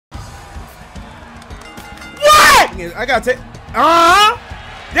I gotta take.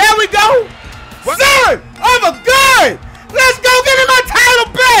 There we go. What? Son of a gun. Let's go get my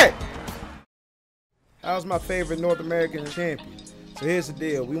title back. How's my favorite North American champion? So here's the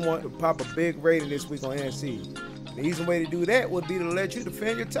deal. We want to pop a big rating this week on NXT. The easy way to do that would be to let you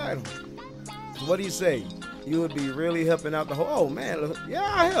defend your title. So what do you say? You would be really helping out the whole. Oh man, yeah,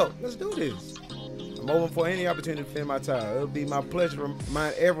 I'll help. Let's do this. I'm open for any opportunity to defend my title. It'll be my pleasure to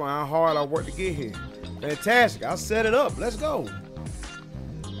remind everyone how hard I worked to get here. Fantastic. I'll set it up. Let's go.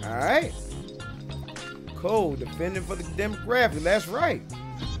 All right. Cool. Defending for the demographic. That's right.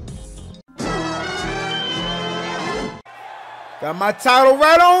 Got my title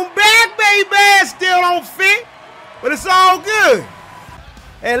right on back, baby. Still don't fit, but it's all good.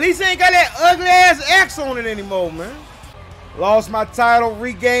 At least I ain't got that ugly ass X on it anymore, man. Lost my title,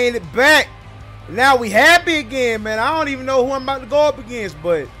 regained it back. Now we happy again, man. I don't even know who I'm about to go up against,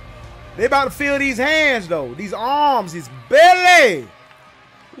 but they about to feel these hands, though. These arms, these belly.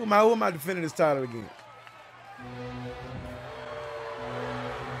 Who am I defending this title against?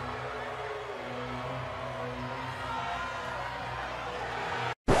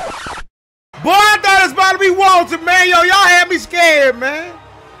 Boy, I thought it was about to be Walter, man. Yo, y'all had me scared, man.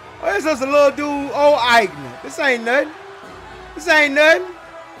 Oh, this is a little dude, old Eichner. This ain't nothing. This ain't nothing.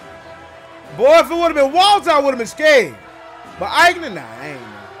 Boy, if it would have been Walter, I would have been scared. But Eichner, nah, I ain't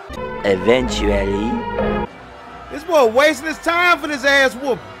nothing. Eventually. This boy wasting his time for this ass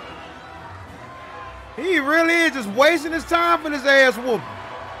whooping. He really is just wasting his time for this ass whooping.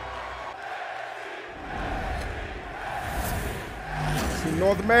 See,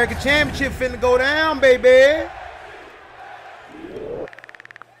 North American Championship finna go down, baby.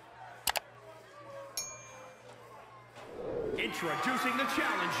 Introducing the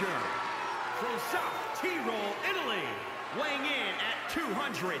challenger from South Tyrol, Italy, weighing in at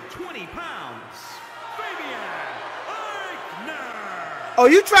 220 pounds, Fabian Eichner. Oh,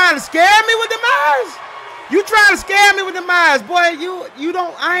 you trying to scare me with the eyes? You trying to scare me with the eyes, boy? You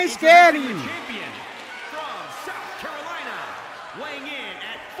don't. I ain't scared of you. Champion from South Carolina, weighing in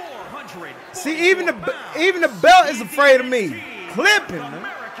at 400. See, even the belt is afraid of me. Clipping, man.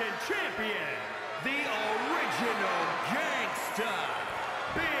 American champion, the original gangster,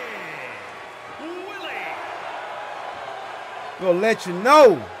 Big Willie. Gonna let you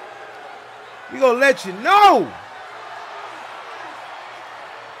know. We gonna let you know.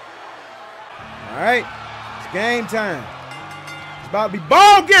 All right, it's game time. It's about to be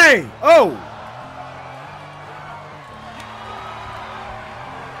ball game. Oh.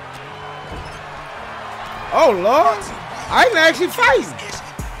 Oh, Lord. I can actually fight.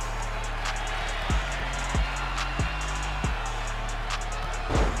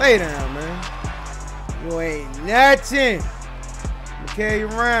 Lay down, man. You ain't nothing. I'm gonna carry you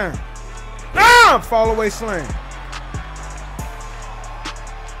around. Fall away slam.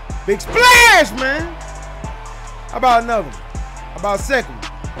 Big splash, man. How about another one? How about a second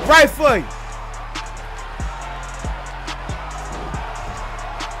one? Right for you.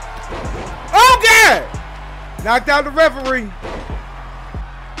 Oh, God! Knocked out the referee.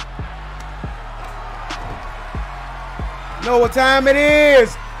 Know what time it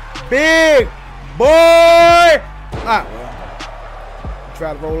is. Big boy.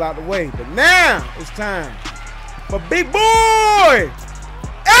 Try to roll out the way, but now it's time for Big Boy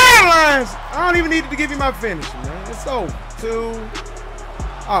Airlines. I don't even need to give you my finish, man. It's over. 2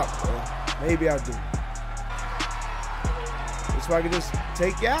 up. Well, maybe I do. Just so I can just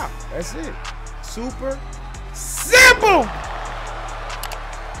take you out. That's it. Super simple.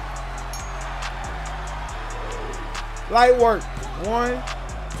 Light work. 1,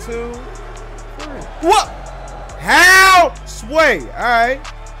 2, 3. What? How? Sway. All right.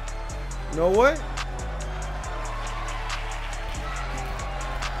 You know what?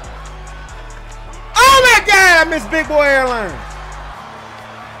 Oh my God! I missed Big Boy Airlines.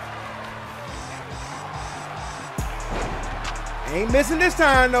 Ain't missing this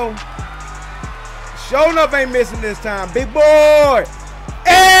time though. Sure enough, ain't missing this time. Big Boy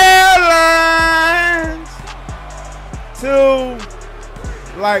Airlines. 2.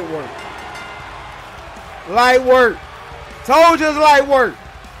 Light work. Light work. Told you it's light work.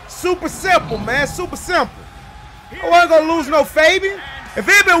 Super simple, man. Super simple. I wasn't gonna lose no Fabian. If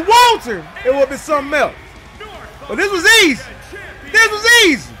it had been Walter, it would have been something else. But this was easy. This was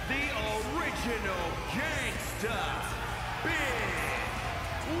easy. The original gangster, Big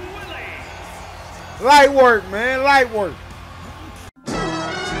Willie. Light work, man. Light work.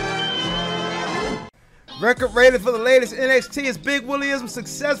 Record rated for the latest NXT is Big Willie-isms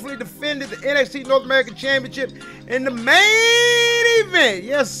successfully defended the NXT North American Championship in the main event.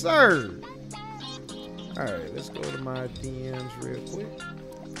 Yes, sir. All All right, let's go to my DMs real quick.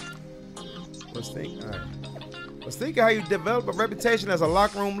 Let's think. All right. Let's think of how you develop a reputation as a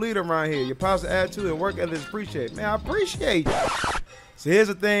locker room leader around here. Your positive attitude and work ethic is appreciated. Man, I appreciate you. So here's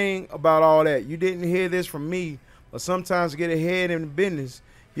the thing about all that. You didn't hear this from me, but sometimes to get ahead in the business,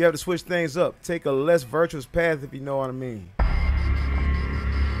 you have to switch things up. Take a less virtuous path, if you know what I mean.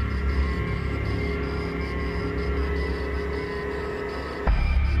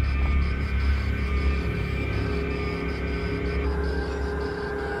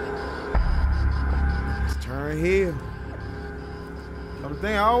 Here. I'm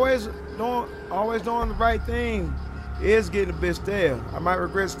thinking always doing the right thing is getting a bit stale. I might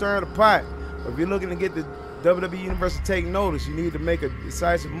regret stirring the pot, but if you're looking to get the WWE Universe to take notice, you need to make a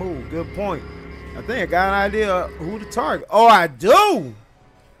decisive move. Good point. I think I got an idea of who to target. Oh, I do.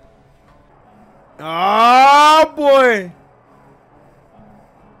 Oh boy,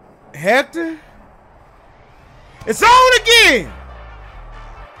 Hector. It's on again.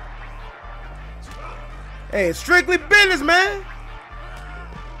 Hey, it's strictly business, man.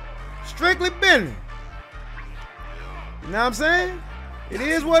 Strictly business. You know what I'm saying? It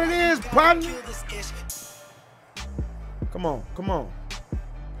is what it is, partner. Come on, come on.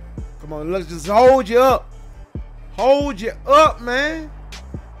 Come on, let's just hold you up. Hold you up, man.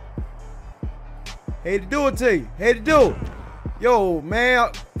 Hate to do it to you. Hate to do it. Yo,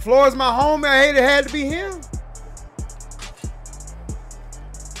 man, Floyd's my homie. I hate it had to be him.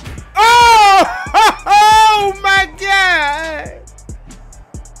 Oh! Oh my God!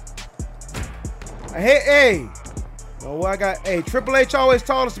 Hey, you know what I got? Hey, Triple H always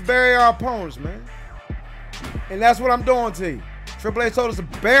told us to bury our opponents, man. And that's what I'm doing to you. Triple H told us to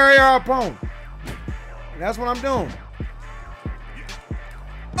bury our opponent. And that's what I'm doing.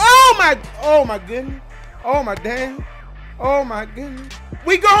 Oh my goodness. Oh my damn. Oh my goodness.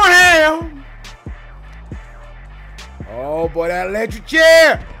 We going ham. Oh boy, that electric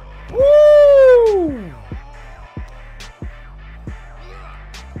chair. Woo!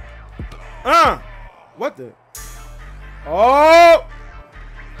 What the? Oh!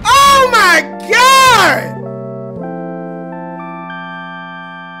 Oh my God!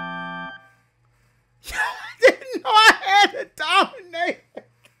 I didn't know I had to dominate.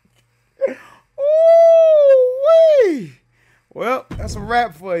 Ooh-wee! Well, that's a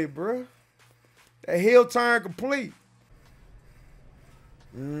wrap for you, bro. That heel turn complete.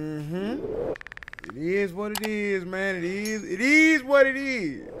 It is what it is, man. It is what it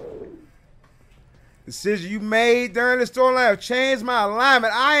is. Decision you made during the storyline have changed my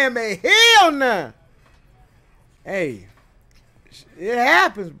alignment. I am a heel now. Hey, it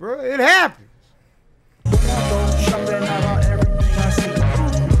happens, bro. It happens.